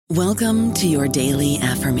Welcome to your daily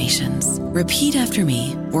affirmations. Repeat after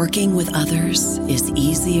me. Working with others is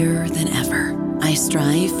easier than ever. I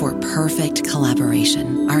strive for perfect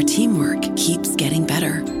collaboration. Our teamwork keeps getting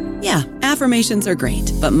better. Yeah, affirmations are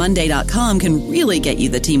great, but Monday.com can really get you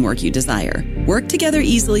the teamwork you desire. Work together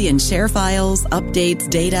easily and share files, updates,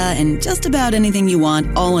 data, and just about anything you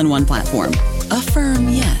want all in one platform. Affirm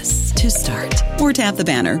yes to start, or tap the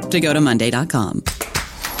banner to go to Monday.com.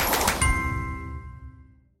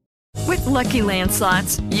 With Lucky Land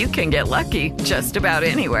Slots, you can get lucky just about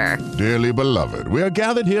anywhere. Dearly beloved, we are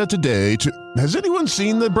gathered here today to... Has anyone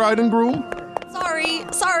seen the bride and groom?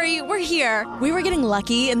 Sorry, we're here. We were getting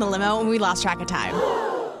lucky in the limo and we lost track of time.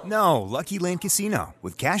 No, Lucky Land Casino,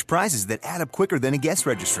 with cash prizes that add up quicker than a guest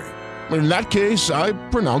registry. In that case, I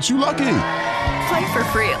pronounce you lucky. Play for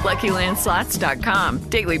free at LuckyLandSlots.com.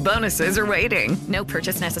 Daily bonuses are waiting. No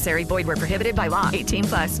purchase necessary. Void where prohibited by law.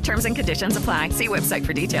 18+. Terms and conditions apply. See website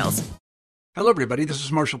for details. Hello, everybody. This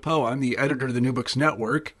is Marshall Poe. I'm the editor of the New Books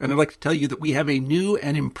Network, and I'd like to tell you that we have a new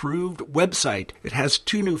and improved website. It has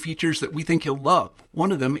two new features that we think you'll love.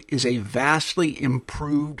 One of them is a vastly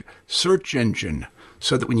improved search engine,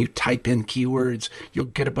 so that when you type in keywords, you'll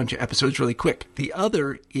get a bunch of episodes really quick. The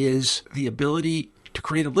other is the ability to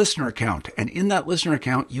create a listener account. And in that listener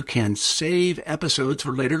account, you can save episodes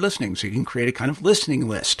for later listening. So you can create a kind of listening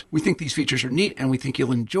list. We think these features are neat and we think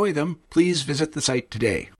you'll enjoy them. Please visit the site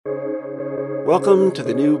today. Welcome to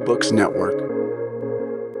the New Books Network.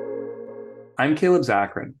 I'm Caleb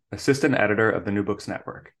Zachrin, assistant editor of the New Books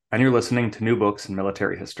Network, and you're listening to New Books in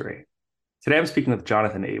Military History. Today I'm speaking with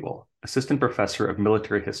Jonathan Abel, assistant professor of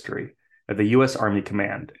military history at the U.S. Army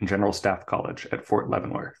Command and General Staff College at Fort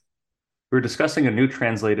Leavenworth. We're discussing a new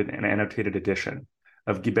translated and annotated edition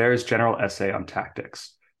of Guibert's general essay on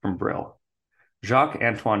tactics from Brill.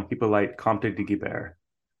 Jacques-Antoine Hippolyte Comte de Guibert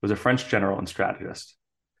was a French general and strategist.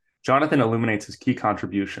 Jonathan illuminates his key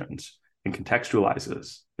contributions and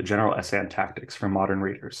contextualizes the general essay on tactics for modern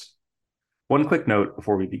readers. One quick note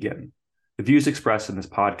before we begin. The views expressed in this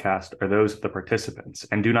podcast are those of the participants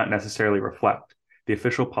and do not necessarily reflect the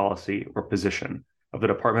official policy or position of the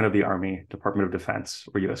Department of the Army, Department of Defense,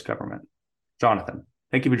 or U.S. government. Jonathan,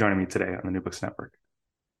 thank you for joining me today on the New Books Network.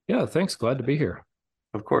 Yeah, thanks. Glad to be here.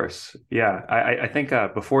 Of course. Yeah, I think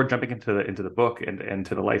before jumping into the book and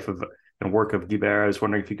into the life of and work of Guibert, I was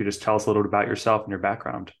wondering if you could just tell us a little bit about yourself and your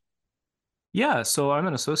background. Yeah, so I'm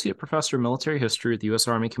an associate professor of military history at the U.S.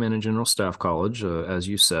 Army Command and General Staff College. As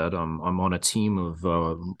you said, I'm on a team of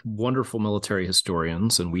wonderful military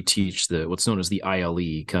historians, and we teach what's known as the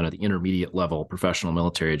ILE, kind of the intermediate level professional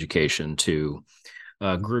military education to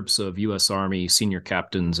groups of U.S. Army senior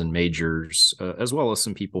captains and majors, as well as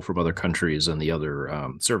some people from other countries and the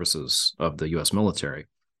other services of the U.S. military.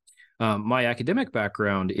 My academic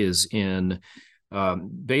background is in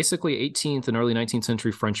basically 18th and early 19th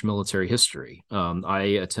century French military history.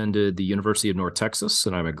 I attended the University of North Texas,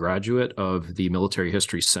 and I'm a graduate of the Military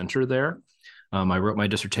History Center there. I wrote my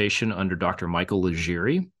dissertation under Dr. Michael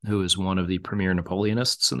Legere, who is one of the premier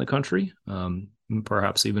Napoleonists in the country,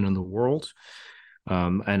 perhaps even in the world.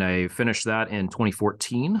 And I finished that in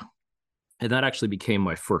 2014. And that actually became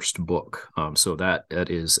my first book. So that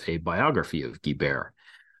is a biography of Guibert.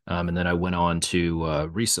 And then I went on to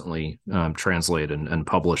recently translate and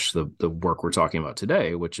publish the work we're talking about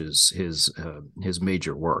today, which is his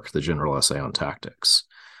major work, the General Essay on Tactics.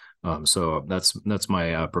 So that's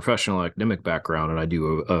my professional academic background, and I do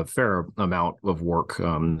a fair amount of work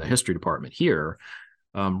in the history department here,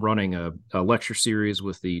 running a lecture series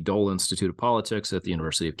with the Dole Institute of Politics at the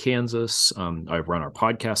University of Kansas. I run our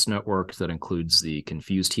podcast network that includes the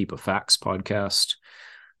Confused Heap of Facts podcast,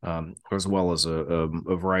 as well as a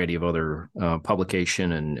variety of other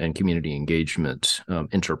publication and community engagement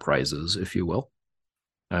enterprises, if you will.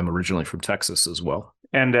 I'm originally from Texas as well.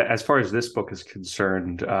 And as far as this book is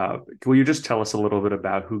concerned, will you just tell us a little bit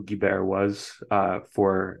about who Guibert was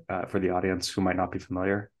for the audience who might not be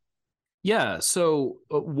familiar? Yeah, so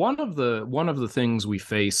one of the things we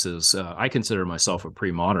face is I consider myself a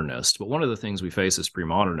pre-modernist, but one of the things we face as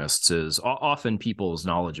pre-modernists is often people's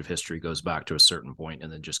knowledge of history goes back to a certain point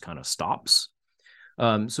and then just kind of stops.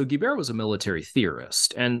 So Guibert was a military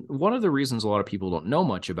theorist, and one of the reasons a lot of people don't know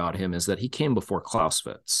much about him is that he came before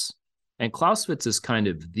Clausewitz. And Clausewitz is kind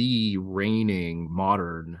of the reigning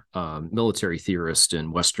modern military theorist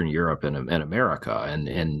in Western Europe and America,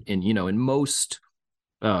 and you know, in most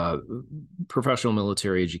professional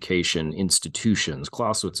military education institutions,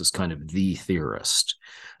 Clausewitz is kind of the theorist.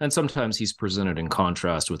 And sometimes he's presented in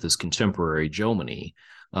contrast with his contemporary Jomini.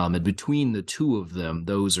 And between the two of them,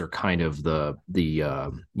 those are kind of the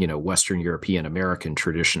Western European American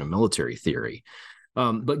tradition of military theory.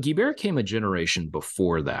 But Guibert came a generation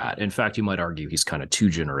before that. In fact, you might argue he's kind of 2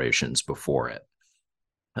 generations before it.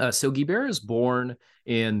 So Guibert is born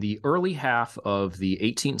in the early half of the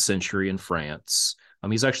 18th century in France.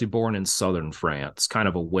 He's actually born in southern France, kind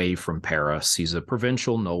of away from Paris. He's a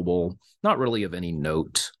provincial noble, not really of any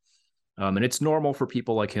note. And it's normal for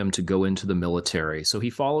people like him to go into the military. So he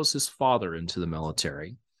follows his father into the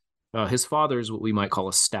military. His father is what we might call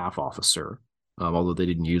a staff officer, although they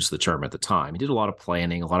didn't use the term at the time. He did a lot of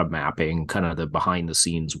planning, a lot of mapping, kind of the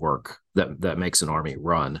behind-the-scenes work that makes an army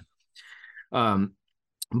run.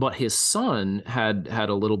 But his son had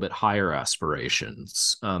a little bit higher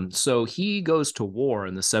aspirations. So he goes to war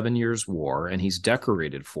in the 7 Years' War, and he's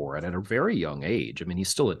decorated for it at a very young age. I mean, he's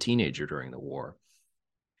still a teenager during the war.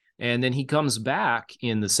 And then he comes back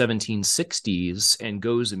in the 1760s and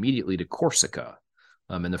goes immediately to Corsica.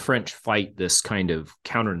 And the French fight this kind of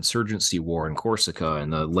counterinsurgency war in Corsica in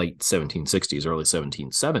the late 1760s, early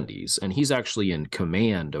 1770s. And he's actually in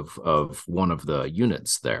command of one of the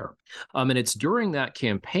units there. And it's during that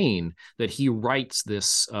campaign that he writes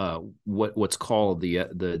this, what's called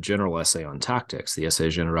the General Essay on Tactics, the Essai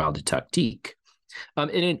Général de Tactique.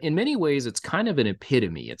 And in many ways, it's kind of an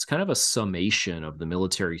epitome. It's kind of a summation of the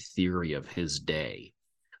military theory of his day.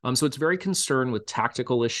 So it's very concerned with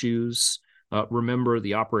tactical issues. Remember,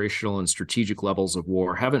 the operational and strategic levels of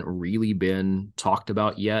war haven't really been talked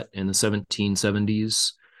about yet in the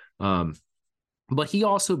 1770s. But he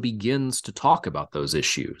also begins to talk about those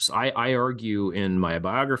issues. I argue in my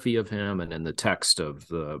biography of him and in the text of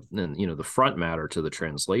the front matter to the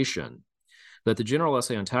translation that the General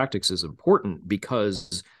Essay on Tactics is important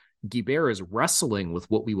because Guibert is wrestling with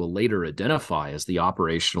what we will later identify as the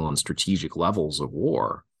operational and strategic levels of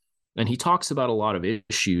war. And he talks about a lot of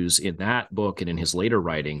issues in that book and in his later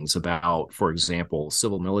writings about, for example,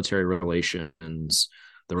 civil-military relations,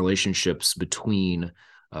 the relationships between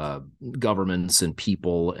governments and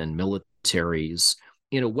people and militaries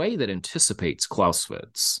in a way that anticipates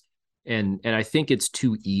Clausewitz. And I think it's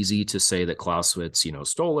too easy to say that Clausewitz,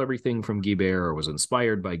 stole everything from Guibert or was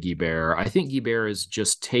inspired by Guibert. I think Guibert is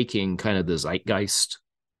just taking kind of the zeitgeist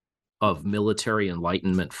of military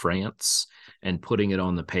Enlightenment France and putting it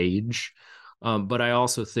on the page. But I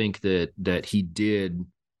also think that he did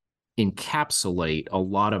encapsulate a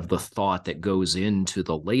lot of the thought that goes into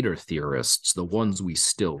the later theorists, the ones we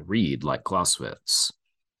still read, like Clausewitz.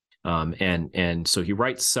 And so he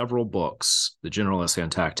writes several books, the General Essay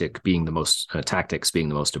on Tactics being the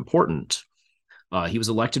most important. He was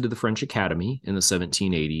elected to the French Academy in the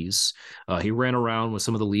 1780s. He ran around with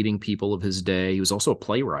some of the leading people of his day. He was also a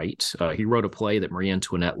playwright. He wrote a play that Marie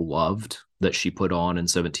Antoinette loved that she put on in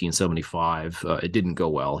 1775. It didn't go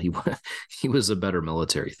well. He was a better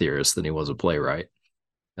military theorist than he was a playwright.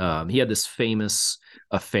 He had this famous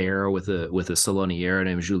affair with a salonière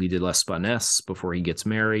named Julie de l'Espanasse before he gets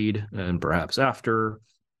married, and perhaps after.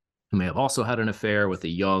 He may have also had an affair with a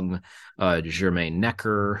young Germaine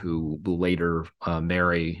Necker, who will later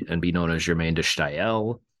marry and be known as Germaine de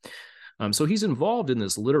Staël. So he's involved in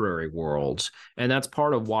this literary world, and that's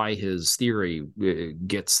part of why his theory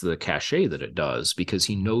gets the cachet that it does, because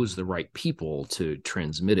he knows the right people to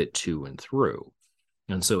transmit it to and through.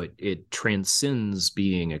 And so it transcends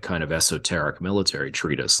being a kind of esoteric military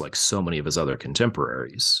treatise like so many of his other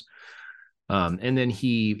contemporaries. And then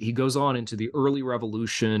he goes on into the early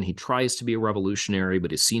revolution. He tries to be a revolutionary,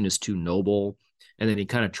 but is seen as too noble. And then he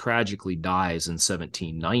kind of tragically dies in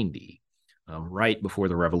 1790, right before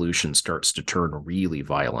the revolution starts to turn really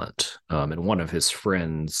violent. And one of his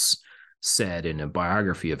friends said in a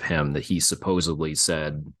biography of him that he supposedly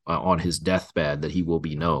said on his deathbed that he will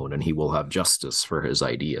be known and he will have justice for his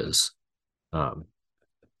ideas.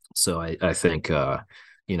 So I think,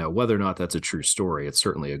 whether or not that's a true story, it's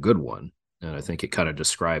certainly a good one. And I think it kind of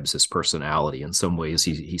describes his personality. In some ways,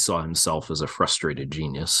 he saw himself as a frustrated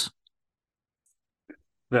genius.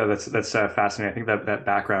 No, that's fascinating. I think that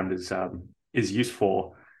background is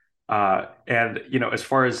useful. And as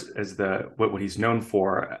far as what he's known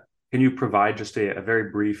for, can you provide just a very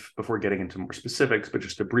brief, before getting into more specifics, but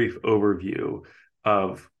just a brief overview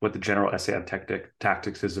of what the General Essay on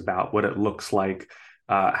Tactics is about, what it looks like,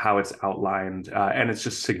 how it's outlined, and its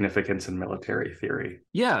just significance in military theory?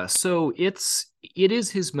 Yeah, so it is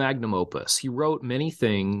his magnum opus. He wrote many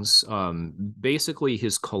things. Basically,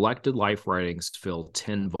 his collected life writings fill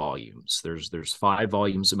 10 volumes. There's 5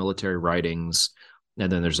 volumes of military writings, and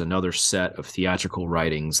then there's another set of theatrical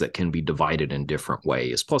writings that can be divided in different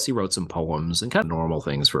ways. Plus, he wrote some poems and kind of normal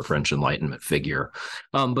things for a French Enlightenment figure.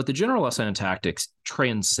 But the General Essay on Tactics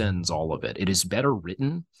transcends all of it. It is better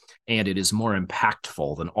written. And it is more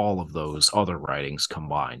impactful than all of those other writings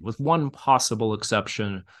combined, with one possible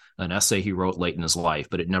exception, an essay he wrote late in his life,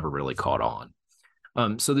 but it never really caught on.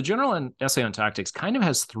 So the general essay on tactics kind of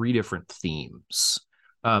has three different themes.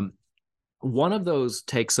 One of those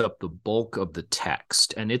takes up the bulk of the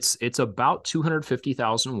text, and it's about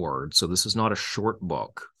 250,000 words. So this is not a short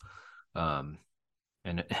book. And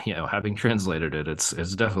having translated it,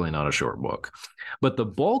 it's definitely not a short book. But the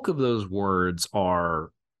bulk of those words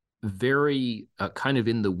are very kind of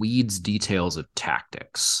in the weeds details of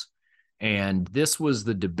tactics. And this was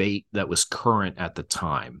the debate that was current at the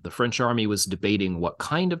time. The French army was debating what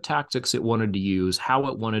kind of tactics it wanted to use, how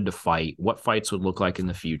it wanted to fight, what fights would look like in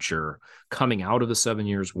the future, coming out of the 7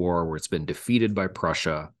 Years' War, where it's been defeated by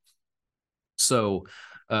Prussia. So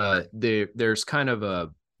there's kind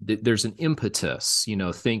of there's an impetus.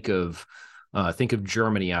 Think of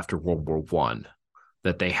Germany after World War I,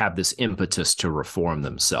 that they have this impetus to reform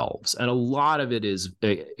themselves, and a lot of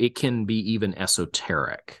it can be even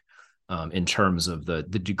esoteric. In terms of the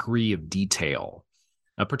degree of detail,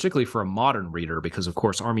 particularly for a modern reader, because, of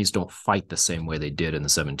course, armies don't fight the same way they did in the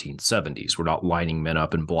 1770s. We're not lining men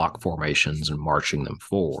up in block formations and marching them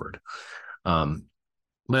forward. But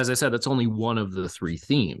as I said, that's only one of the three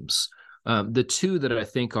themes. The two that I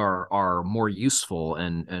think are more useful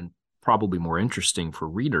and probably more interesting for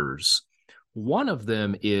readers, one of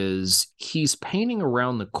them is he's painting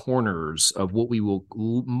around the corners of what we will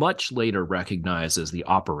much later recognize as the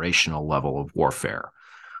operational level of warfare.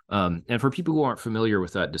 And for people who aren't familiar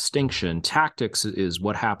with that distinction, tactics is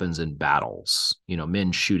what happens in battles,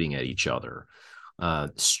 men shooting at each other.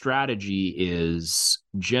 Strategy is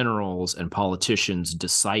generals and politicians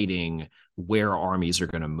deciding where armies are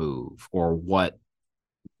going to move, or what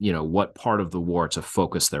part of the war to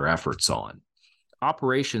focus their efforts on.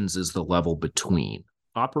 Operations is the level between.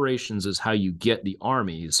 Operations is how you get the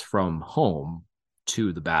armies from home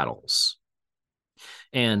to the battles.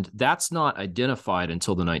 And that's not identified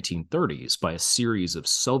until the 1930s by a series of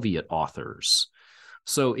Soviet authors.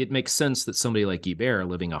 So it makes sense that somebody like Guibert,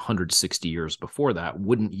 living 160 years before that,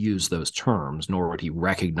 wouldn't use those terms, nor would he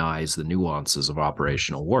recognize the nuances of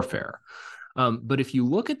operational warfare. But if you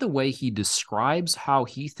look at the way he describes how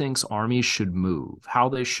he thinks armies should move, how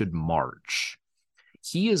they should march,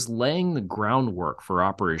 he is laying the groundwork for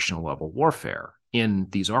operational level warfare in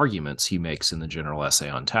these arguments he makes in the general essay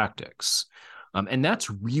on tactics. And that's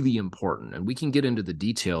really important. And we can get into the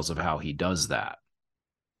details of how he does that.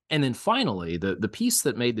 And then finally, the piece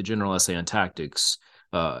that made the general essay on tactics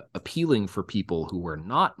appealing for people who were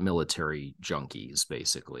not military junkies,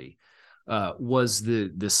 basically, was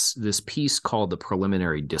this piece called the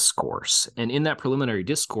Preliminary Discourse. And in that preliminary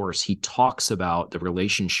discourse, he talks about the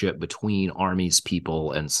relationship between armies,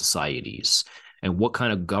 people, and societies, and what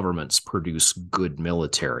kind of governments produce good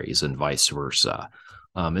militaries and vice versa.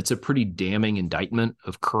 It's a pretty damning indictment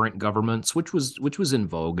of current governments, which was in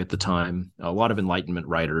vogue at the time. A lot of Enlightenment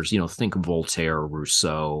writers, think of Voltaire,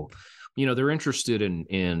 Rousseau, they're interested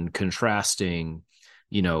in contrasting,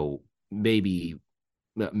 maybe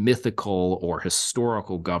mythical or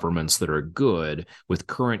historical governments that are good with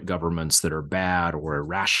current governments that are bad or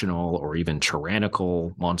irrational or even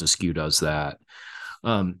tyrannical. Montesquieu does that.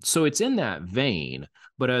 So it's in that vein.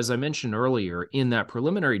 But as I mentioned earlier, in that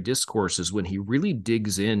preliminary discourse is when he really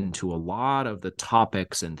digs into a lot of the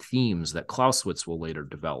topics and themes that Clausewitz will later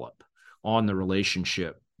develop on the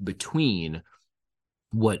relationship between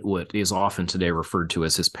what is often today referred to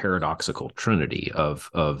as his paradoxical trinity of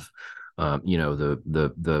the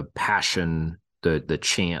passion, the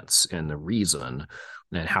chance, and the reason,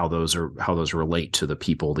 and how those relate to the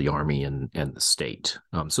people, the army, and the state.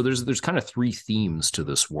 So there's kind of three themes to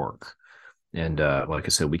this work, and like I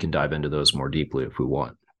said, we can dive into those more deeply if we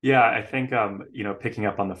want. Yeah, I think picking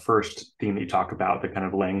up on the first theme that you talk about, the kind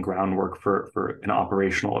of laying groundwork for an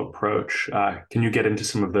operational approach. Can you get into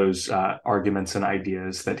some of those arguments and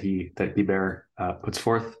ideas that Guibert puts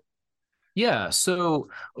forth? Yeah, so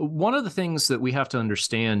one of the things that we have to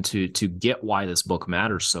understand to get why this book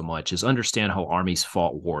matters so much is understand how armies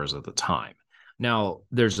fought wars at the time. Now,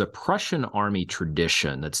 there's a Prussian army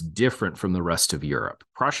tradition that's different from the rest of Europe.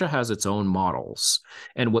 Prussia has its own models.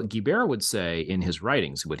 And what Guibert would say in his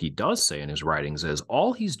writings, what he does say in his writings, is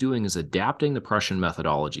all he's doing is adapting the Prussian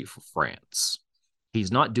methodology for France.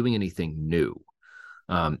 He's not doing anything new.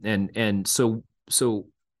 And so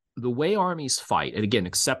the way armies fight, and again,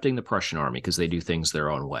 accepting the Prussian army because they do things their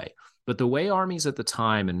own way, but the way armies at the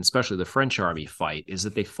time, and especially the French army, fight is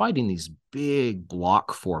that they fight in these big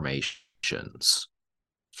block formations.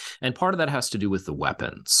 And part of that has to do with the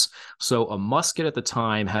weapons. So a musket at the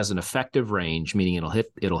time has an effective range, meaning it'll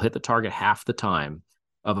hit the target half the time,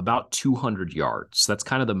 of about 200 yards. That's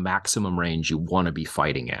kind of the maximum range you want to be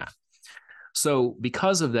fighting at. So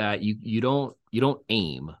because of that, you don't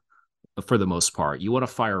aim for the most part. You want to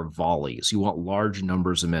fire volleys. You want large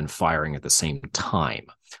numbers of men firing at the same time.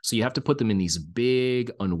 So you have to put them in these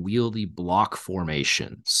big, unwieldy block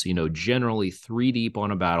formations, generally 3 deep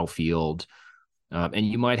on a battlefield. And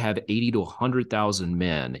you might have 80 to 100,000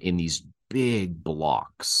 men in these big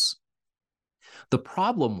blocks. The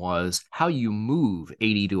problem was how you move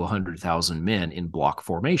 80 to 100,000 men in block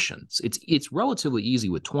formations. It's relatively easy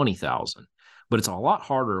with 20,000. But it's a lot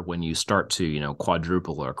harder when you start to,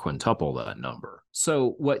 quadruple or quintuple that number.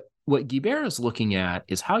 So what Guibert is looking at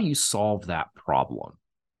is how you solve that problem.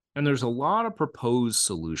 And there's a lot of proposed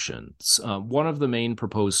solutions. One of the main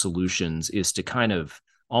proposed solutions is to kind of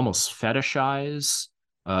almost fetishize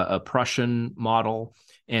a Prussian model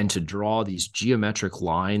and to draw these geometric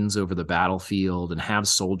lines over the battlefield and have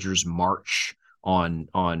soldiers march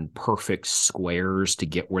on perfect squares to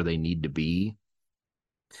get where they need to be.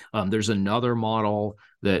 There's another model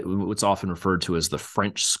that what's often referred to as the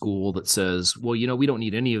French school that says, well, we don't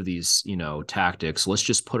need any of these, tactics. Let's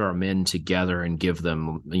just put our men together and give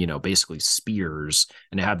them, basically spears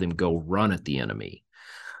and have them go run at the enemy.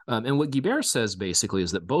 And what Guibert says basically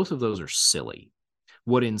is that both of those are silly.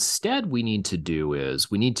 What instead we need to do is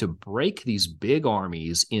we need to break these big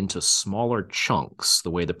armies into smaller chunks,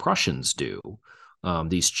 the way the Prussians do.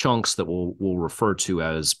 These chunks that we'll refer to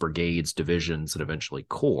as brigades, divisions, and eventually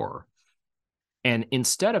corps. And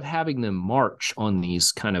instead of having them march on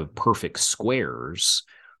these kind of perfect squares,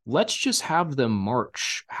 let's just have them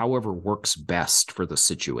march however works best for the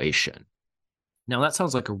situation. Now, that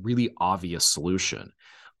sounds like a really obvious solution,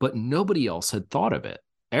 but nobody else had thought of it.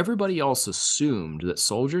 Everybody else assumed that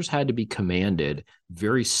soldiers had to be commanded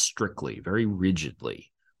very strictly, very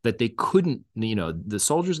rigidly, that they couldn't, the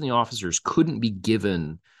soldiers and the officers couldn't be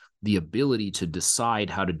given the ability to decide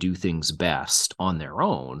how to do things best on their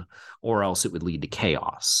own, or else it would lead to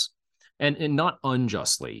chaos. And not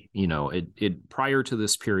unjustly, prior to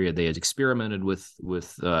this period, they had experimented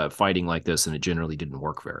with fighting like this, and it generally didn't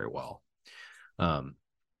work very well.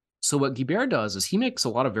 So what Guibert does is he makes a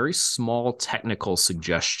lot of very small technical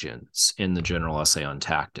suggestions in the General Essay on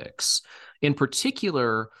Tactics. In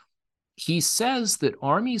particular, he says that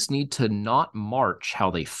armies need to not march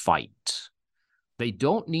how they fight. They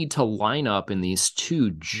don't need to line up in these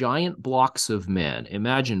 2 giant blocks of men.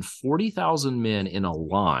 Imagine 40,000 men in a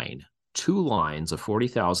line, 2 lines of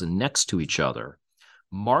 40,000 next to each other,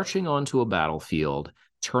 marching onto a battlefield,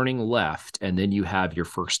 turning left, and then you have your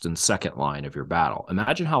first and second line of your battle.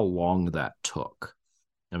 Imagine how long that took.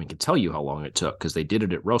 I can tell you how long it took because they did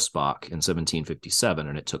it at Rossbach in 1757,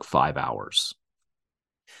 and it took 5 hours.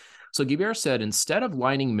 So Guibert said, instead of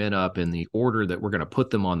lining men up in the order that we're going to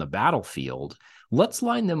put them on the battlefield, let's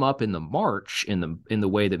line them up in the march in the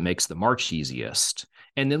way that makes the march easiest.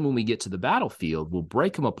 And then when we get to the battlefield, we'll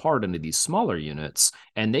break them apart into these smaller units,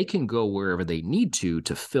 and they can go wherever they need to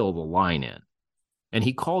fill the line in. And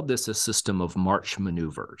he called this a system of march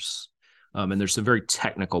maneuvers. And there's some very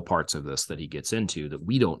technical parts of this that he gets into that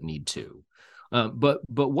we don't need to. But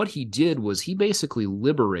what he did was he basically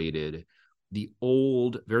liberated the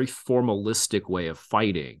old, very formalistic way of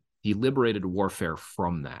fighting. He liberated warfare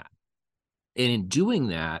from that. And in doing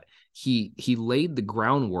that, he laid the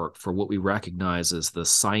groundwork for what we recognize as the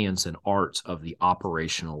science and art of the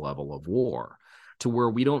operational level of war, to where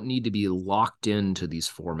we don't need to be locked into these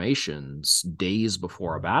formations days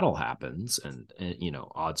before a battle happens. And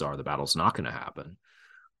odds are the battle's not going to happen.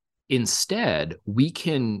 Instead, we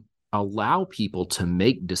can allow people to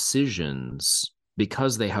make decisions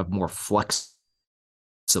because they have more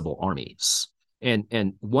flexible armies.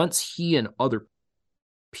 And once he and other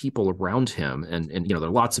people around him, and there are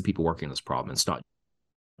lots of people working on this problem, it's not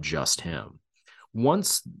just him.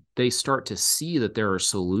 Once they start to see that there are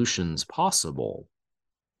solutions possible,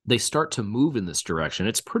 they start to move in this direction.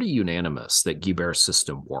 It's pretty unanimous that Guibert's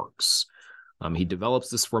system works. He develops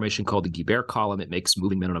this formation called the Guibert column. It makes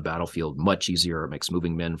moving men on a battlefield much easier. It makes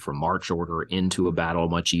moving men from march order into a battle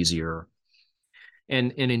much easier.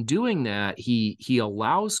 And in doing that, he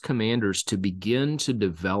allows commanders to begin to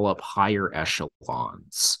develop higher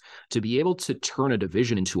echelons, to be able to turn a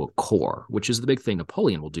division into a corps, which is the big thing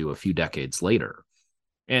Napoleon will do a few decades later.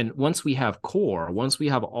 And once we have corps, once we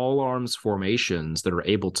have all arms formations that are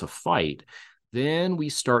able to fight, then we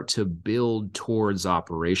start to build towards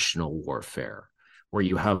operational warfare, where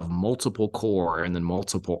you have multiple corps and then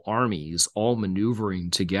multiple armies all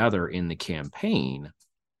maneuvering together in the campaign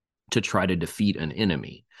to try to defeat an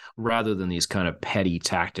enemy, rather than these kind of petty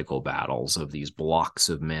tactical battles of these blocks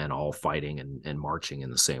of men all fighting and marching in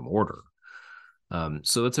the same order.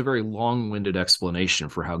 So it's a very long-winded explanation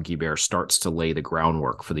for how Guibert starts to lay the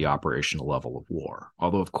groundwork for the operational level of war.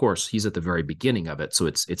 Although, of course, he's at the very beginning of it, so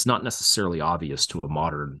it's not necessarily obvious to a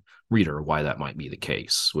modern reader why that might be the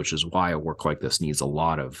case, which is why a work like this needs a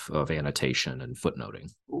lot of annotation and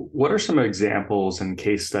footnoting. What are some examples and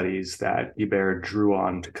case studies that Guibert drew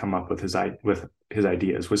on to come up with his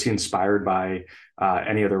ideas? Was he inspired by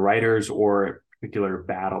any other writers or particular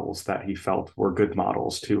battles that he felt were good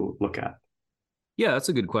models to look at? Yeah, that's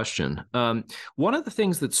a good question. One of the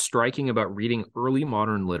things that's striking about reading early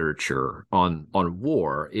modern literature on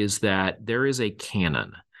war is that there is a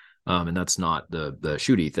canon, and that's not the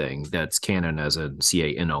shooty thing. That's canon as a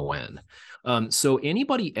canon. So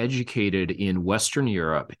anybody educated in Western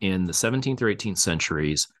Europe in the 17th or 18th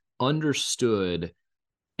centuries understood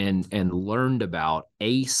and learned about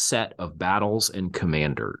a set of battles and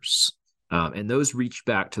commanders, and those reach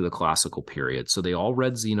back to the classical period. So they all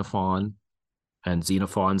read Xenophon and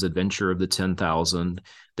Xenophon's Adventure of the 10,000.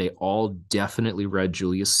 They all definitely read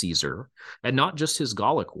Julius Caesar, and not just his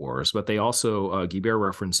Gallic wars, but they also, Guibert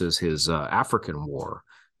references his African war,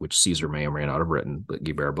 which Caesar may or may not have written, but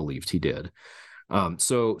Guibert believed he did.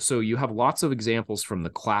 So you have lots of examples from the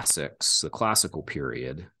classics, the classical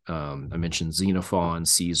period. I mentioned Xenophon,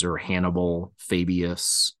 Caesar, Hannibal,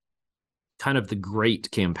 Fabius, kind of the great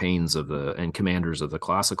campaigns and commanders of the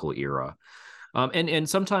classical era. And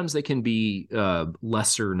sometimes they can be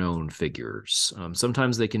lesser known figures.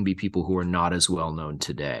 Sometimes they can be people who are not as well known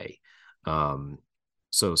today.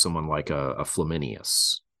 So someone like a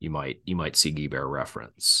Flaminius, you might see Guibert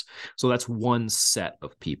reference. So that's one set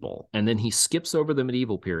of people. And then he skips over the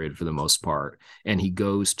medieval period for the most part, and he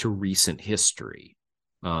goes to recent history.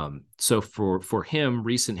 So for him,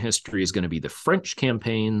 recent history is going to be the French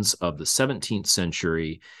campaigns of the 17th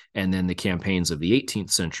century, and then the campaigns of the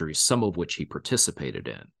 18th century, some of which he participated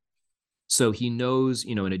in. So he knows,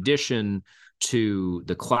 in addition to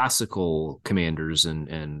the classical commanders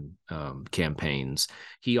and campaigns,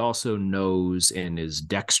 he also knows and is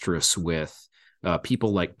dexterous with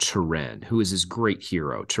people like Turenne, who is his great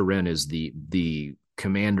hero. Turenne is the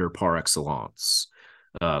commander par excellence.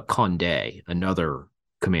 Condé, another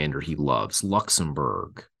commander he loves,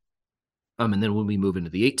 Luxembourg. And then when we move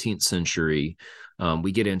into the 18th century,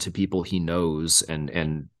 we get into people he knows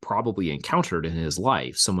and probably encountered in his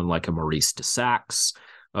life, someone like a Maurice de Saxe.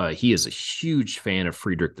 He is a huge fan of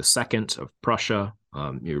Friedrich II of Prussia.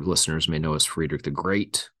 Your listeners may know as Friedrich the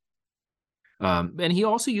Great. And he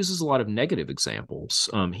also uses a lot of negative examples.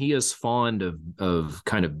 He is fond of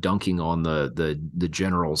kind of dunking on the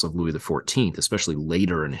generals of Louis XIV, especially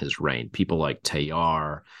later in his reign. People like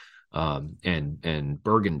Teilhard and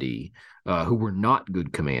Burgundy, who were not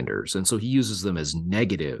good commanders, and so he uses them as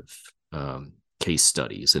negative case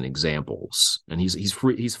studies and examples. And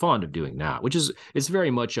he's fond of doing that, which is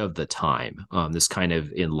very much of the time. This kind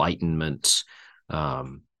of Enlightenment.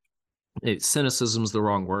 Cynicism is the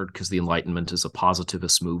wrong word because the Enlightenment is a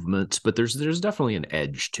positivist movement, but there's definitely an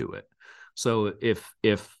edge to it. So if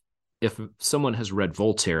someone has read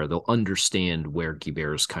Voltaire, they'll understand where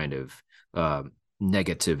Guibert's kind of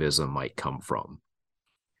negativism might come from.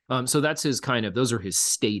 So that's his kind of, those are his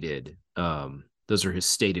stated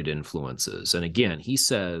influences. And again, he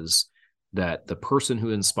says that the person who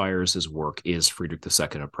inspires his work is Friedrich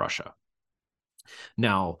II of Prussia.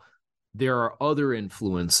 Now, there are other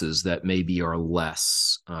influences that maybe are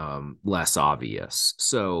less obvious.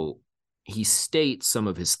 So he states some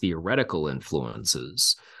of his theoretical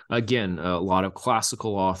influences. Again, a lot of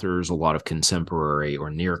classical authors, a lot of contemporary or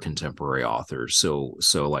near contemporary authors. So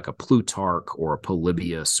like a Plutarch or a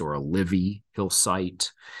Polybius or a Livy, he'll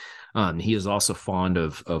cite. He is also fond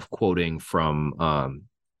of quoting from.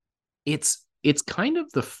 It's kind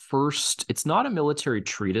of the first. It's not a military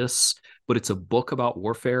treatise, but it's a book about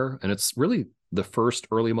warfare, and it's really the first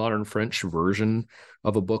early modern French version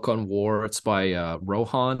of a book on war. It's by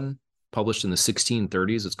Rohan, published in the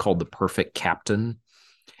 1630s. It's called The Perfect Captain,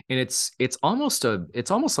 and it's almost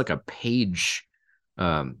like a page,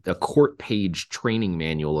 a court page training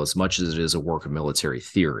manual as much as it is a work of military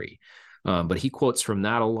theory. But he quotes from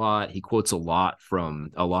that a lot. He quotes a lot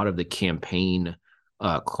from a lot of the campaign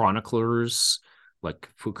chroniclers like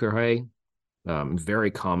Fouquet.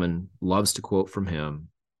 Very common, loves to quote from him,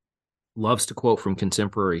 loves to quote from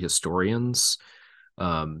contemporary historians.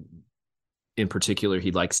 In particular,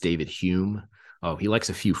 he likes David Hume. He likes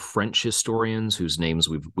a few French historians whose names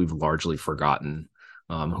we've largely forgotten,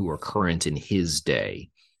 who are current in his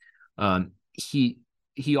day.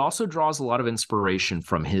 He also draws a lot of inspiration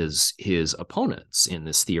from his opponents in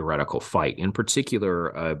this theoretical fight. In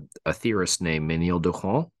particular, a theorist named Ménil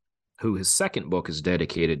Duhon, who his second book is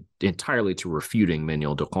dedicated entirely to refuting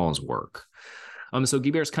Manuel de Caen's work. So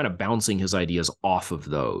Guibert's kind of bouncing his ideas off of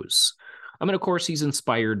those. I mean, of course, he's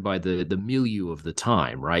inspired by the milieu of the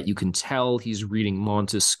time, right? You can tell he's reading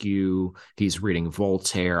Montesquieu, he's reading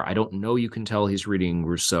Voltaire. I don't know you can tell he's reading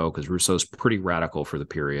Rousseau, because Rousseau's pretty radical for the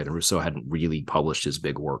period, and Rousseau hadn't really published his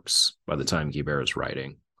big works by the time Guibert is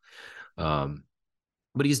writing.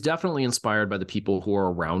 But he's definitely inspired by the people who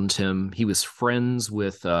are around him. He was friends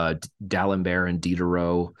with D'Alembert and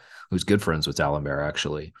Diderot, who's good friends with D'Alembert,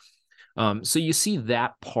 actually. So you see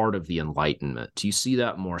that part of the Enlightenment. You see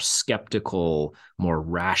that more skeptical, more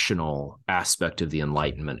rational aspect of the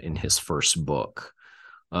Enlightenment in his first book.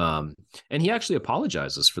 And he actually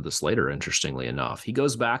apologizes for this later, interestingly enough. He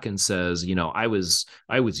goes back and says, I was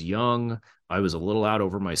young. I was a little out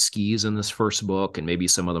over my skis in this first book, and maybe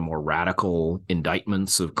some of the more radical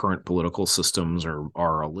indictments of current political systems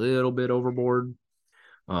are a little bit overboard.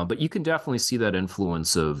 But you can definitely see that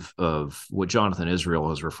influence of what Jonathan Israel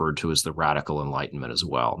has referred to as the radical Enlightenment as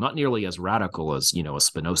well. Not nearly as radical as, a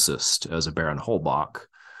Spinozist, as a Baron Holbach.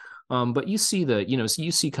 But you see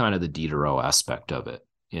you see kind of the Diderot aspect of it,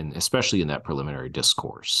 especially in that preliminary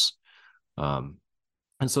discourse.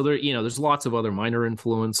 And so there's lots of other minor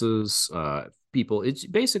influences. It's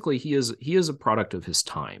basically he is a product of his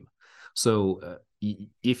time. So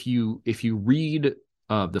if you read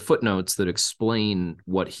the footnotes that explain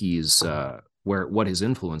what what his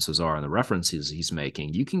influences are and the references he's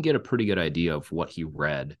making, you can get a pretty good idea of what he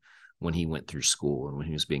read when he went through school and when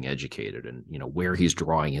he was being educated, and where he's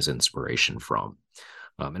drawing his inspiration from.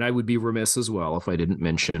 And I would be remiss as well if I didn't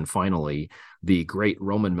mention finally the great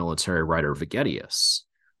Roman military writer Vegetius,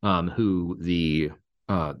 who the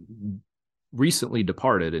recently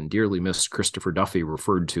departed and dearly missed Christopher Duffy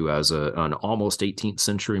referred to as an almost 18th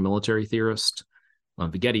century military theorist.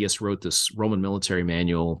 Vegetius wrote this Roman military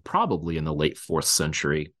manual probably in the late 4th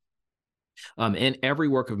century. And every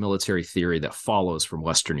work of military theory that follows from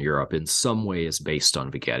Western Europe in some way is based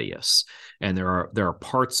on Vegetius. And there are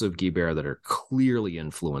parts of Guibert that are clearly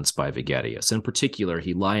influenced by Vegetius. In particular,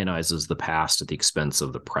 he lionizes the past at the expense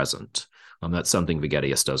of the present. That's something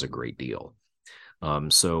Vegetius does a great deal.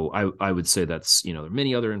 So I would say that's, there are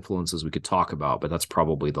many other influences we could talk about, but that's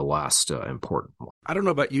probably the last important one. I don't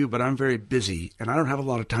know about you, but I'm very busy and I don't have a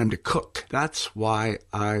lot of time to cook. That's why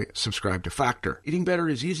I subscribe to Factor. Eating better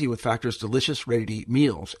is easy with Factor's delicious, ready-to-eat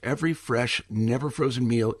meals. Every fresh, never frozen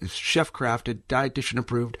meal is chef-crafted, dietitian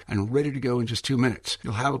approved, and ready to go in just 2 minutes.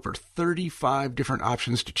 You'll have over 35 different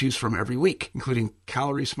options to choose from every week, including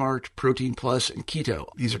Calorie Smart, Protein Plus, and Keto.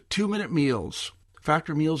 These are 2-minute meals.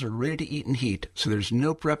 Factor meals are ready to eat and heat, so there's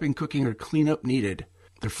no prepping, cooking, or cleanup needed.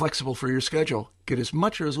 They're flexible for your schedule. Get as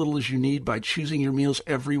much or as little as you need by choosing your meals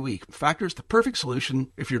every week. Factor is the perfect solution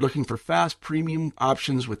if you're looking for fast, premium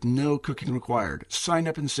options with no cooking required. Sign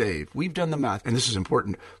up and save. We've done the math, and this is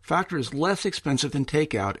important. Factor is less expensive than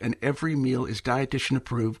takeout, and every meal is dietitian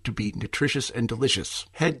approved to be nutritious and delicious.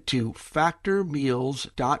 Head to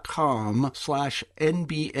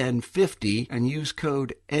factormeals.com/NBN50 and use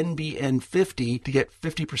code NBN50 to get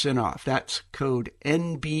 50% off. That's code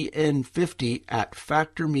NBN50 at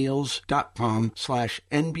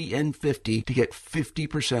factormeals.com/NBN50 to get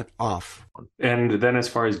 50% off. And then as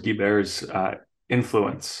far as Guibert's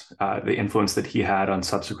influence, the influence that he had on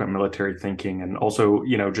subsequent military thinking, and also,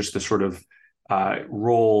 just the sort of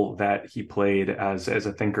role that he played as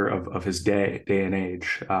a thinker of his day and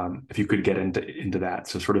age, if you could get into that.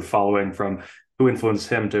 So sort of following from who influenced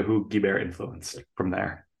him to who Guibert influenced from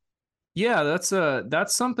there. Yeah, that's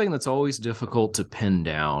something that's always difficult to pin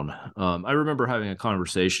down. I remember having a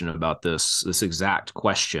conversation about this exact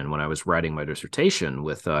question when I was writing my dissertation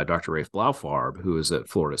with Dr. Rafe Blaufarb, who is at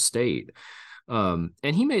Florida State. And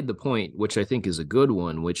he made the point, which I think is a good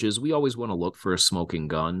one, which is we always want to look for a smoking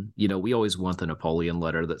gun. We always want the Napoleon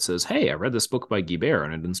letter that says, hey, I read this book by Guibert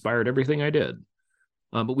and it inspired everything I did.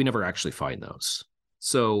 But we never actually find those.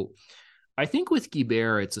 So I think with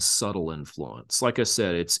Guibert, it's a subtle influence. Like I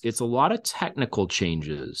said, it's a lot of technical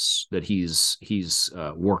changes that he's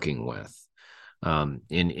working with, and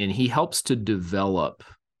he helps to develop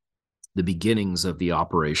the beginnings of the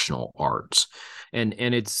operational art. And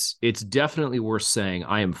it's definitely worth saying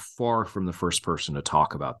I am far from the first person to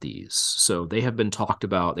talk about these. So they have been talked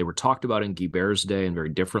about. They were talked about in Guibert's day in very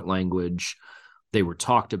different language. They were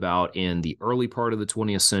talked about in the early part of the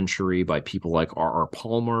 20th century by people like R.R.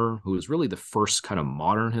 Palmer, who was really the first kind of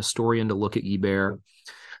modern historian to look at Guibert.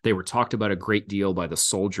 They were talked about a great deal by the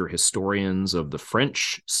soldier historians of the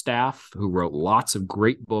French staff, who wrote lots of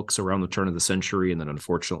great books around the turn of the century and then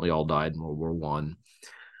unfortunately all died in World War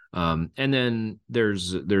I. And then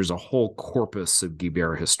there's a whole corpus of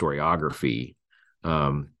Guibert historiography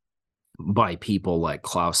by people like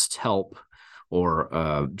Klaus Telp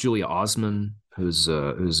or Julia Osman, who's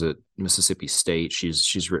at Mississippi State.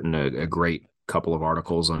 She's written a great couple of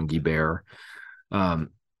articles on Guibert.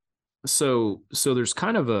 So there's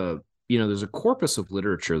kind of there's a corpus of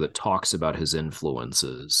literature that talks about his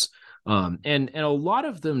influences. And a lot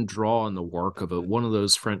of them draw on the work of one of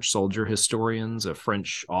those French soldier historians, a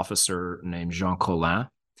French officer named Jean Collin.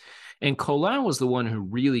 And Collin was the one who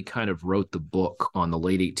really kind of wrote the book on the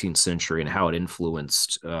late 18th century and how it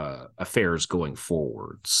influenced affairs going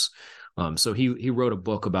forwards. So he wrote a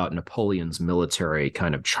book about Napoleon's military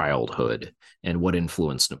kind of childhood and what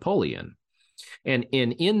influenced Napoleon. And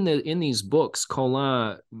in these books,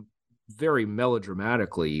 Collin very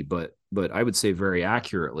melodramatically, but I would say very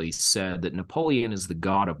accurately, said that Napoleon is the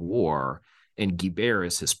god of war and Guibert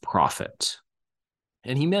is his prophet.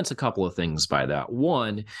 And he meant a couple of things by that.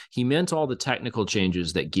 One, he meant all the technical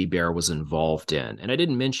changes that Guibert was involved in. And I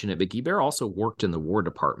didn't mention it, but Guibert also worked in the War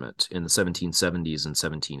Department in the 1770s and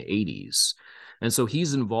 1780s. And so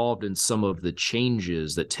he's involved in some of the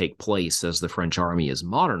changes that take place as the French army is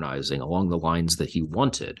modernizing along the lines that he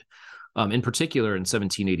wanted. In particular, in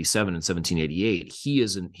 1787 and 1788, he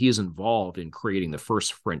is involved in creating the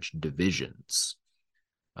first French divisions.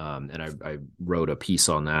 And I wrote a piece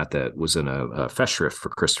on that was in a festschrift for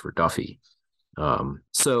Christopher Duffy.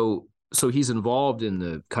 So he's involved in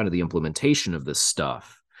the kind of the implementation of this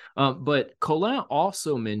stuff. But Collin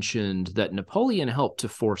also mentioned that Napoleon helped to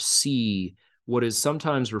foresee what is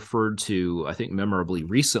sometimes referred to, I think memorably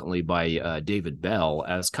recently by David Bell,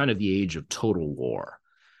 as kind of the age of total war.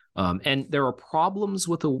 And there are problems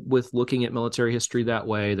with looking at military history that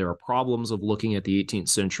way. There are problems of looking at the 18th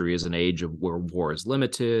century as an age of where war is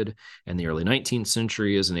limited, and the early 19th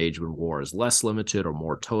century as an age when war is less limited or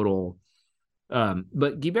more total.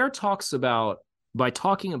 But Guibert by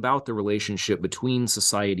talking about the relationship between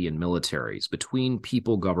society and militaries, between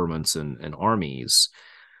people, governments, and armies,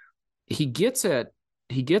 he gets at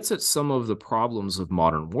some of the problems of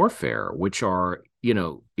modern warfare, which are,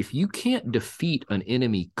 if you can't defeat an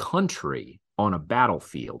enemy country on a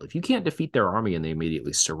battlefield, if you can't defeat their army and they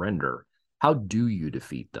immediately surrender, how do you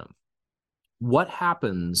defeat them? What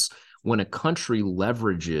happens when a country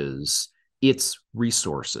leverages its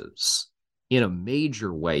resources in a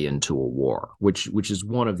major way into a war, which is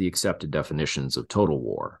one of the accepted definitions of total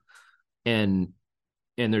war? And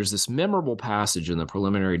there's this memorable passage in the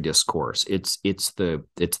preliminary discourse. It's the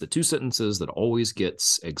two sentences that always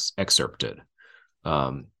gets excerpted,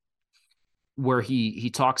 where he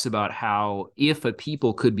talks about how if a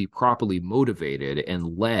people could be properly motivated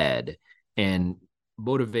and led and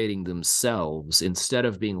motivating themselves instead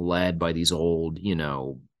of being led by these old,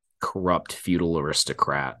 corrupt feudal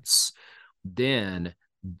aristocrats, then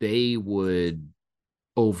they would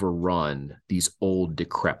overrun these old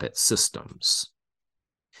decrepit systems.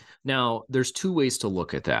 Now, there's two ways to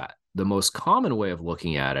look at that. The most common way of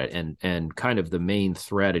looking at it, and kind of the main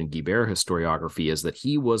thread in Guibert historiography, is that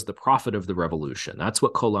he was the prophet of the revolution. That's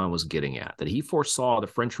what Collin was getting at, that he foresaw the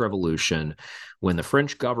French Revolution when the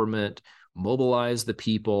French government mobilized the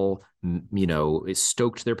people, it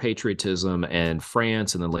stoked their patriotism, and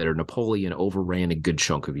France and then later Napoleon overran a good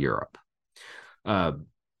chunk of Europe.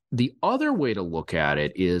 The other way to look at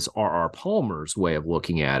it is R.R. Palmer's way of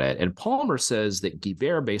looking at it. And Palmer says that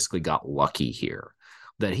Guibert basically got lucky here,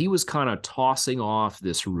 that he was kind of tossing off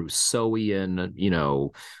this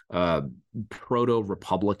Rousseauian,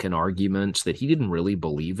 proto-Republican argument that he didn't really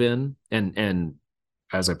believe in. And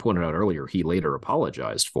as I pointed out earlier, he later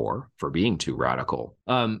apologized for being too radical.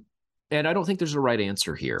 And I don't think there's a right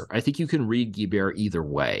answer here. I think you can read Guibert either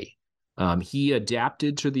way. He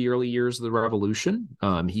adapted to the early years of the revolution.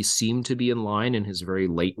 He seemed to be in line in his very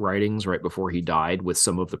late writings right before he died with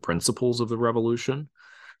some of the principles of the revolution.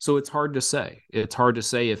 So it's hard to say. It's hard to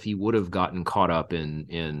say if he would have gotten caught up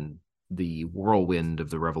in the whirlwind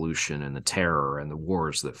of the revolution and the terror and the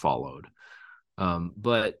wars that followed.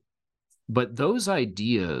 But those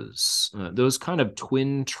ideas, those kind of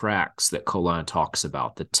twin tracks that Collin talks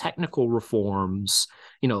about, the technical reforms,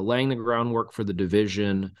 laying the groundwork for the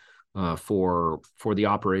division, for the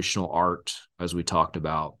operational art, as we talked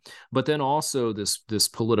about, but then also this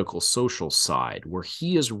political social side where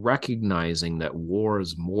he is recognizing that war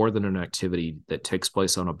is more than an activity that takes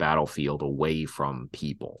place on a battlefield away from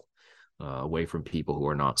people who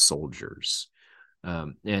are not soldiers.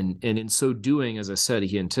 And in so doing, as I said,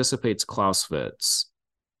 he anticipates Clausewitz,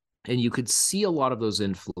 and you could see a lot of those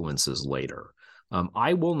influences later.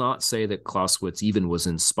 I will not say that Clausewitz even was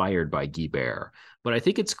inspired by Guibert, but I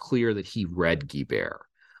think it's clear that he read Guibert.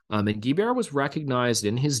 And Guibert was recognized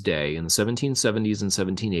in his day in the 1770s and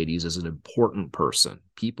 1780s as an important person.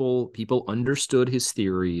 People understood his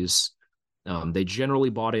theories. They generally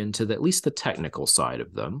bought into at least the technical side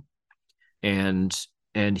of them. And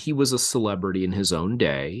he was a celebrity in his own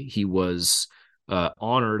day. He was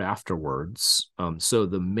honored afterwards. So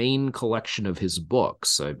the main collection of his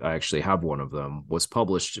books, I actually have one of them, was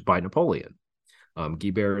published by Napoleon.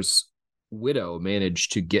 Guibert's widow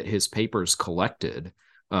managed to get his papers collected.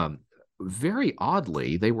 Very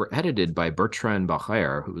oddly, they were edited by Bertrand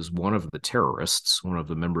Barrère, who was one of the terrorists, one of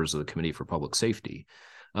the members of the Committee for Public Safety.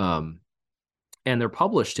 And they're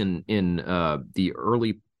published in the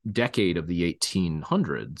early decade of the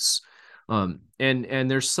 1800s. And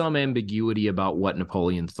there's some ambiguity about what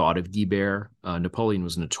Napoleon thought of Guibert. Napoleon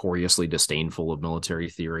was notoriously disdainful of military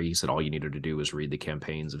theory. He said all you needed to do was read the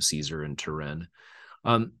campaigns of Caesar and Turenne.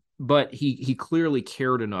 But he clearly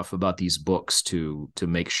cared enough about these books to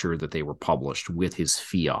make sure that they were published with his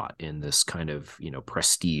fiat in this kind of,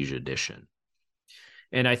 prestige edition.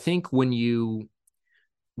 And I think when you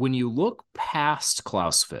look past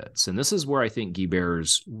Clausewitz, and this is where I think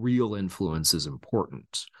Guibert's real influence is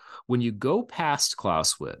important, when you go past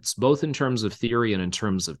Clausewitz, both in terms of theory and in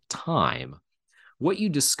terms of time, what you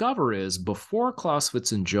discover is before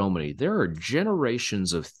Clausewitz in Germany, there are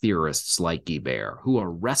generations of theorists like Guibert who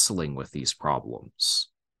are wrestling with these problems.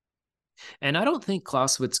 And I don't think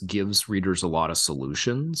Clausewitz gives readers a lot of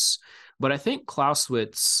solutions, but I think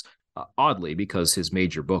Clausewitz, oddly, because his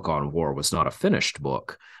major book on war was not a finished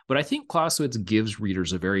book, but I think Clausewitz gives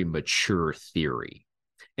readers a very mature theory.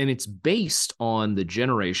 And it's based on the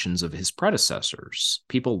generations of his predecessors,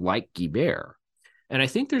 people like Guibert. And I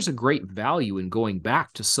think there's a great value in going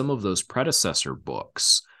back to some of those predecessor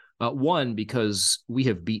books. One, because we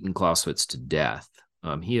have beaten Clausewitz to death.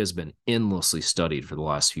 He has been endlessly studied for the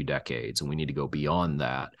last few decades, and we need to go beyond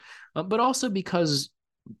that. But also because,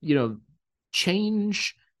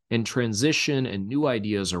 change and transition and new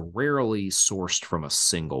ideas are rarely sourced from a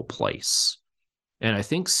single place. And I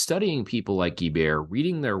think studying people like Guibert,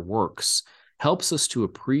 reading their works, helps us to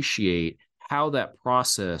appreciate how that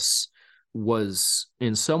process was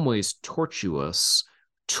in some ways tortuous,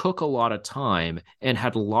 took a lot of time, and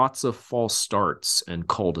had lots of false starts and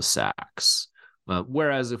cul-de-sacs.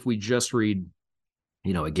 Whereas if we just read,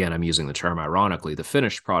 again, I'm using the term ironically, the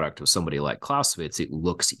finished product of somebody like Clausewitz, it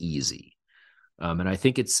looks easy. And I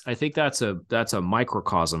think that's a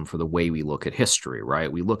microcosm for the way we look at history,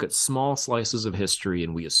 right? We look at small slices of history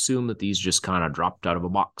and we assume that these just kind of dropped out of a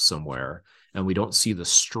box somewhere, and we don't see the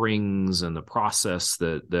strings and the process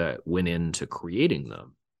that went into creating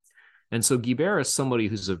them. And so Guibert is somebody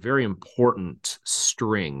who's a very important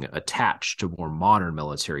string attached to more modern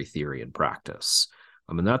military theory and practice.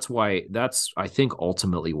 That's I think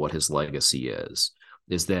ultimately what his legacy is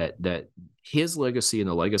that his legacy and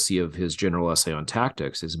the legacy of his general essay on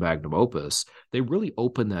tactics, his magnum opus, they really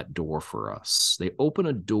open that door for us. They open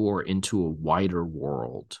a door into a wider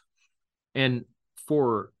world. And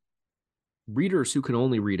for readers who can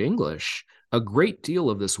only read English, a great deal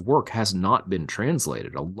of this work has not been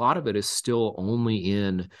translated. A lot of it is still only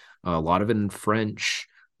in, a lot of it in French,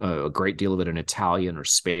 a great deal of it in Italian or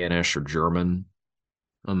Spanish or German.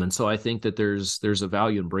 And so I think that there's a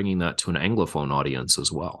value in bringing that to an Anglophone audience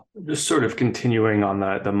as well. Just sort of continuing on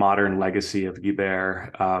the modern legacy of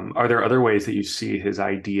Guibert, are there other ways that you see his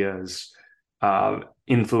ideas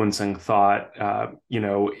influencing thought?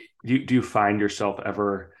 Do you find yourself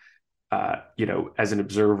ever, as an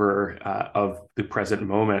observer of the present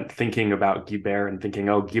moment, thinking about Guibert and thinking,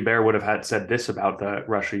 oh, Guibert would have said this about the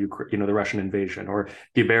Russian invasion, or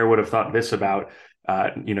Guibert would have thought this about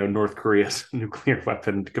North Korea's nuclear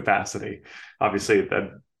weapon capacity? Obviously,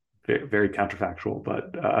 that very counterfactual,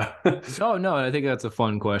 but Oh no, I think that's a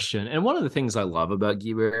fun question. And one of the things I love about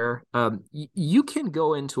Guibert, you can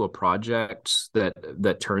go into a project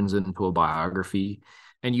that turns into a biography,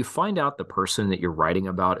 and you find out the person that you're writing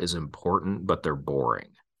about is important, but they're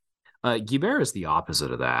boring. Guibert is the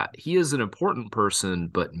opposite of that. He is an important person,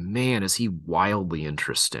 but man, is he wildly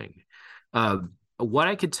interesting. What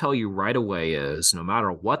I could tell you right away is no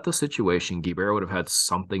matter what the situation, Guibert would have had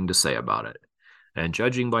something to say about it. And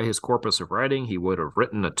judging by his corpus of writing, he would have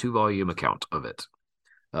written a 2-volume account of it.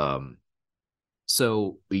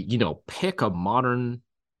 So, pick a modern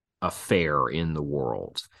affair in the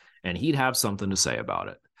world, and he'd have something to say about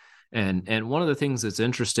it. And one of the things that's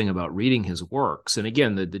interesting about reading his works, and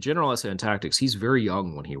again, the general essay on tactics, he's very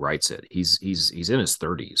young when he writes it. He's in his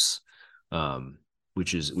 30s.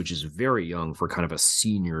 Which is very young for kind of a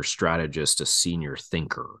senior strategist, a senior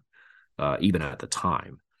thinker, even at the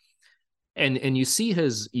time. and you see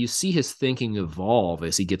his thinking evolve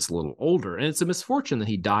as he gets a little older, and it's a misfortune that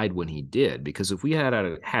he died when he did, because if we had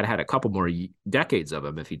a couple more decades of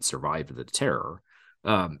him, if he'd survived the terror,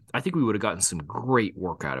 I think we would have gotten some great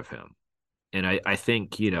work out of him. And I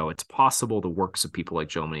think, it's possible the works of people like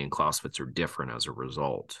Jomini and Clausewitz are different as a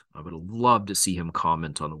result. I would love to see him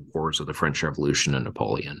comment on the wars of the French Revolution and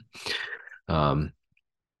Napoleon.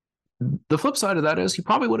 The flip side of that is he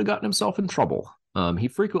probably would have gotten himself in trouble. He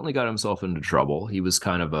frequently got himself into trouble. He was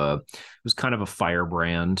kind of a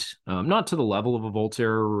firebrand, not to the level of a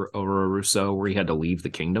Voltaire or a Rousseau where he had to leave the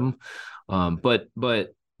kingdom. But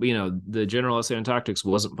the General Essay on Tactics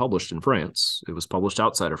wasn't published in France. It was published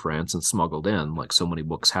outside of France and smuggled in, like so many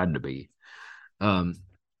books had to be.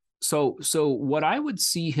 So what I would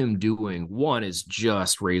see him doing, one, is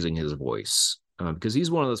just raising his voice, because he's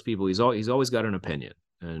one of those people. He's always got an opinion,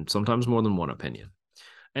 and sometimes more than one opinion.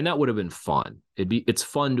 And that would have been fun. It's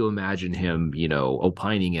fun to imagine him,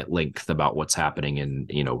 opining at length about what's happening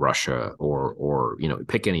in, Russia or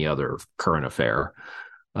pick any other current affair.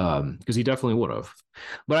 Because he definitely would have.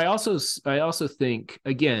 But I also think,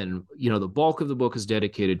 again, the bulk of the book is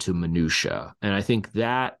dedicated to minutia, and I think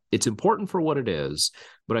that it's important for what it is.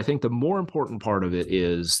 But I think the more important part of it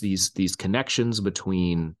is these connections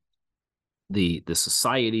between the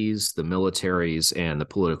societies, the militaries, and the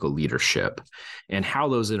political leadership, and how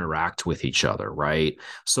those interact with each other, right?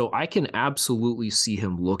 So I can absolutely see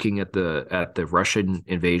him looking at the Russian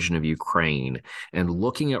invasion of Ukraine and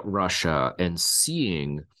looking at Russia and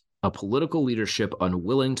seeing a political leadership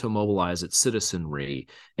unwilling to mobilize its citizenry,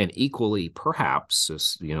 and equally, perhaps,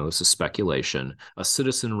 this is speculation, a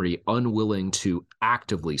citizenry unwilling to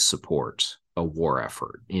actively support a war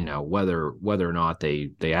effort. Whether or not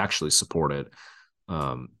they actually support it,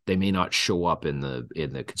 they may not show up in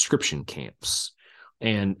the conscription camps,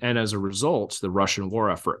 and as a result, the Russian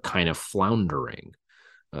war effort kind of floundering.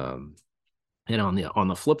 And on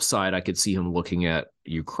the flip side, I could see him looking at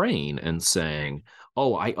Ukraine and saying,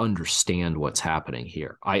 "Oh, I understand what's happening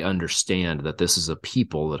here. I understand that this is a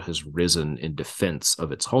people that has risen in defense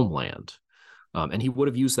of its homeland." And he would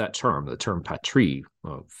have used that term. The term patrie,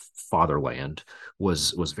 fatherland,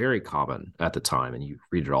 was very common at the time, and you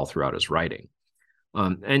read it all throughout his writing.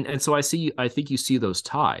 And so I think you see those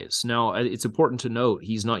ties. Now, it's important to note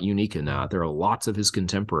he's not unique in that. There are lots of his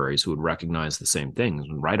contemporaries who would recognize the same things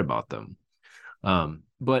and write about them.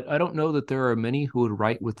 But I don't know that there are many who would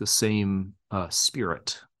write with the same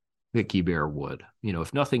spirit that Guibert would.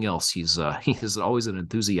 If nothing else, he's always an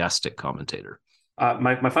enthusiastic commentator.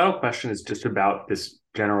 My final question is just about this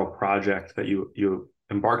general project that you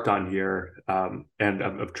embarked on here, and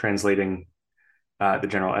of translating the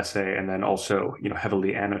general essay, and then also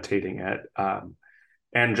heavily annotating it,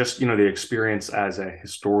 and just the experience as a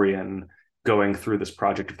historian going through this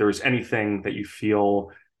project. If there was anything that you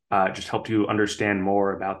feel just helped you understand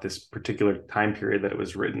more about this particular time period that it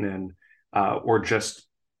was written in, or just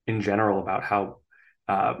in general about how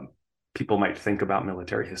people might think about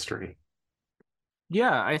military history.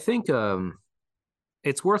 Yeah, I think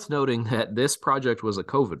it's worth noting that this project was a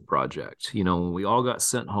COVID project. When we all got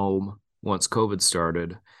sent home once COVID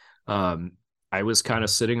started, I was kind of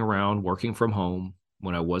sitting around working from home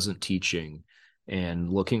when I wasn't teaching and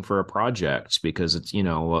looking for a project, because it's,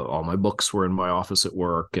 all my books were in my office at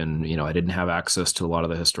work, and, I didn't have access to a lot of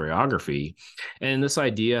the historiography. And this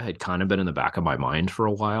idea had kind of been in the back of my mind for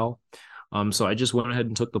a while. So I just went ahead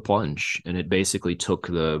and took the plunge, and it basically took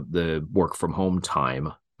the work from home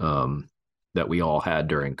time that we all had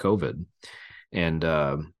during COVID. And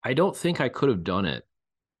I don't think I could have done it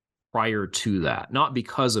prior to that, not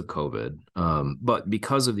because of COVID, but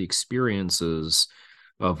because of the experiences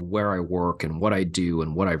of where I work and what I do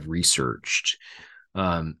and what I've researched.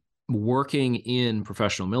 Working in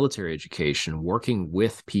professional military education, working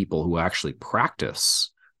with people who actually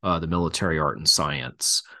practice the military art and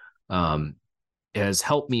science, has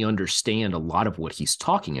helped me understand a lot of what he's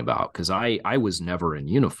talking about, because I was never in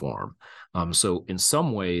uniform. So in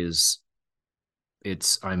some ways,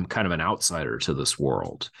 I'm kind of an outsider to this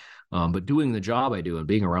world. But doing the job I do and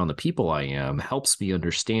being around the people I am helps me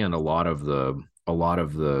understand a lot of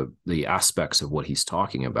the aspects of what he's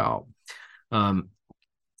talking about. And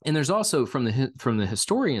there's also from the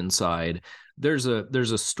historian side, there's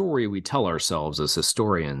a story we tell ourselves as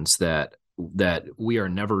historians that we are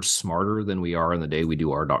never smarter than we are in the day we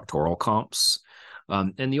do our doctoral comps.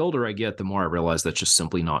 And the older I get, the more I realize that's just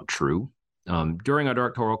simply not true. During our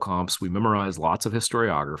doctoral comps, we memorize lots of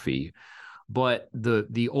historiography, but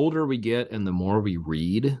the older we get and the more we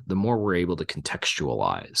read, the more we're able to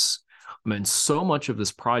contextualize. I mean, so much of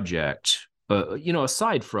this project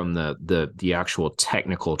aside from the actual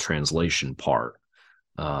technical translation part,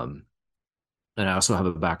 and I also have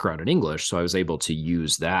a background in English, so I was able to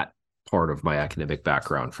use that part of my academic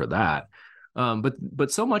background for that.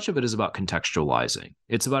 But so much of it is about contextualizing.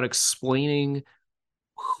 It's about explaining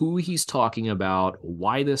who he's talking about,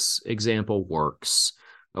 why this example works,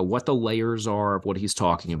 what the layers are of what he's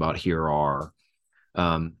talking about here are.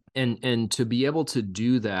 And to be able to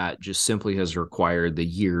do that just simply has required the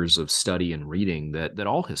years of study and reading that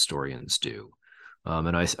all historians do.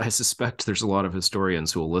 And I suspect there's a lot of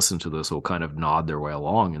historians who will listen to this, who will kind of nod their way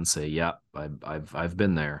along and say, "Yeah, I've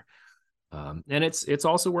been there." And it's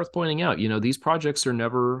also worth pointing out, these projects are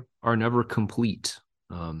never complete,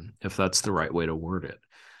 if that's the right way to word it.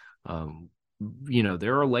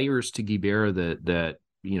 There are layers to Guibert that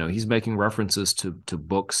he's making references to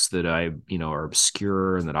books that are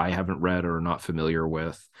obscure and that I haven't read or are not familiar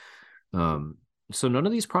with. So none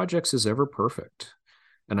of these projects is ever perfect.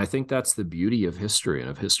 And I think that's the beauty of history and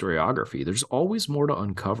of historiography. There's always more to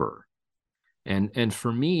uncover. And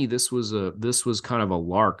for me, this was kind of a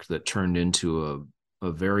lark that turned into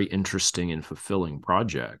a very interesting and fulfilling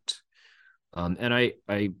project. And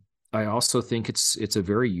I also think it's a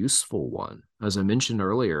very useful one. As I mentioned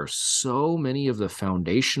earlier, so many of the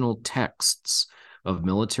foundational texts of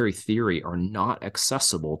military theory are not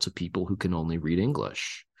accessible to people who can only read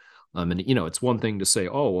English. And it's one thing to say,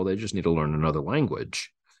 oh, well, they just need to learn another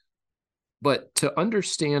language. But to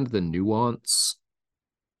understand the nuance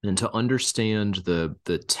and to understand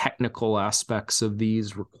the technical aspects of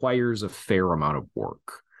these requires a fair amount of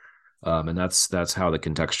work. And that's how the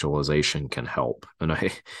contextualization can help. And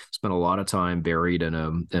I spent a lot of time buried in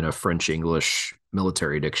a French-English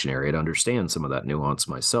military dictionary to understand some of that nuance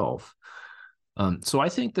myself. So I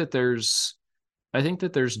think that there's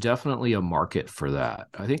definitely a market for that.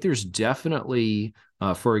 I think there's definitely,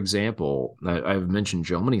 for example, I've mentioned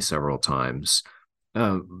Germany several times.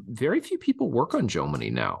 Very few people work on Germany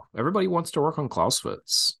now. Everybody wants to work on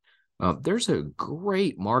Clausewitz. There's a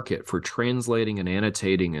great market for translating and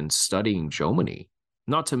annotating and studying Germany,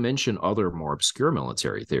 not to mention other more obscure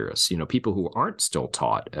military theorists, people who aren't still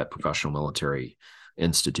taught at professional military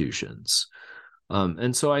institutions.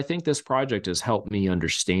 And so I think this project has helped me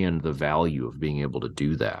understand the value of being able to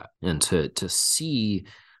do that and to see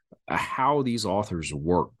how these authors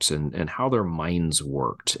worked and how their minds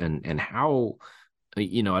worked and how, I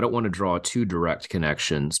don't want to draw too direct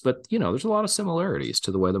connections, but, there's a lot of similarities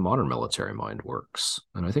to the way the modern military mind works.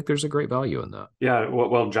 And I think there's a great value in that. Yeah.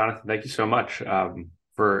 Well, Jonathan, thank you so much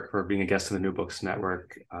for being a guest of the New Books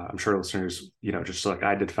Network. I'm sure listeners, just like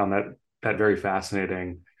I did, found that very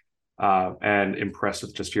fascinating and impressed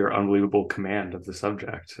with just your unbelievable command of the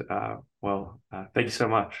subject. Thank you so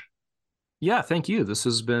much. Yeah, thank you. This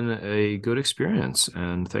has been a good experience,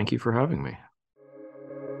 and thank you for having me.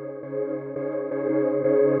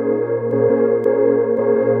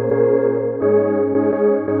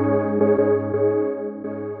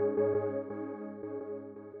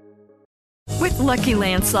 With Lucky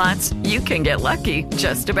Land Slots, you can get lucky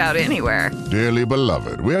just about anywhere. Dearly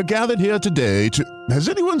beloved, we are gathered here today to... Has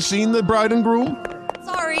anyone seen the bride and groom?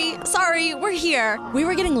 Sorry, we're here. We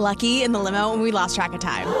were getting lucky in the limo and we lost track of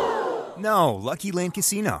time. No, Lucky Land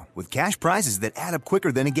Casino, with cash prizes that add up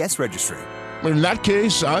quicker than a guest registry. In that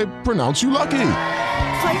case, I pronounce you lucky.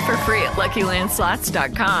 Play for free at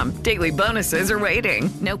LuckyLandSlots.com. Daily bonuses are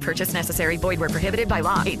waiting. No purchase necessary. Void where prohibited by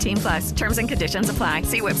law. 18+. Terms and conditions apply.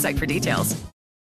 See website for details.